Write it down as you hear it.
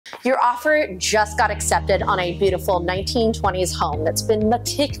Your offer just got accepted on a beautiful 1920s home that's been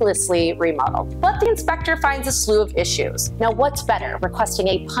meticulously remodeled, but the inspector finds a slew of issues. Now, what's better, requesting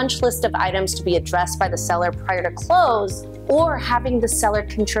a punch list of items to be addressed by the seller prior to close, or having the seller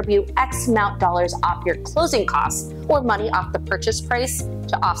contribute X amount dollars off your closing costs or money off the purchase price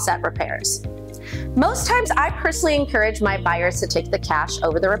to offset repairs? Most times, I personally encourage my buyers to take the cash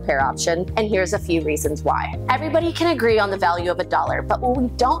over the repair option, and here's a few reasons why. Everybody can agree on the value of a dollar, but what we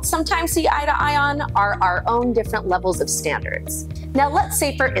don't sometimes see eye to eye on are our own different levels of standards. Now, let's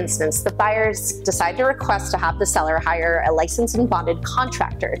say, for instance, the buyers decide to request to have the seller hire a licensed and bonded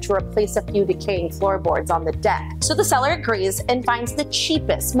contractor to replace a few decaying floorboards on the deck. So the seller agrees and finds the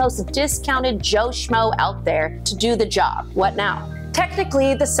cheapest, most discounted Joe Schmo out there to do the job. What now?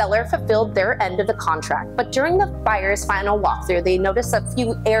 Technically, the seller fulfilled their end of the contract, but during the buyer's final walkthrough, they noticed a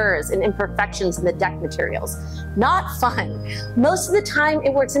few errors and imperfections in the deck materials. Not fun. Most of the time,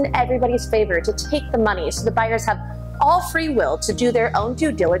 it works in everybody's favor to take the money, so the buyers have all free will to do their own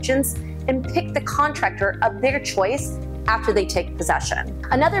due diligence and pick the contractor of their choice after they take possession.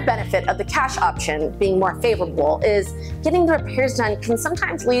 Another benefit of the cash option being more favorable is getting the repairs done can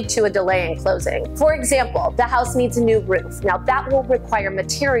sometimes lead to a delay in closing. For example, the house needs a new roof. Now that will require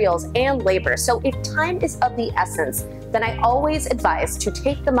materials and labor, so if time is of the essence, then I always advise to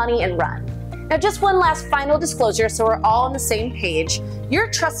take the money and run. Now, just one last final disclosure so we're all on the same page.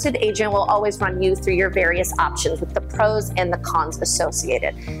 Your trusted agent will always run you through your various options with the pros and the cons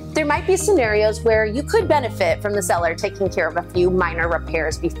associated. There might be scenarios where you could benefit from the seller taking care of a few minor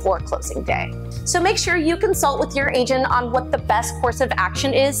repairs before closing day. So make sure you consult with your agent on what the best course of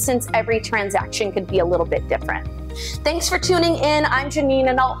action is, since every transaction could be a little bit different. Thanks for tuning in. I'm Janine,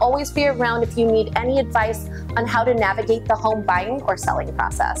 and I'll always be around if you need any advice on how to navigate the home buying or selling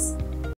process.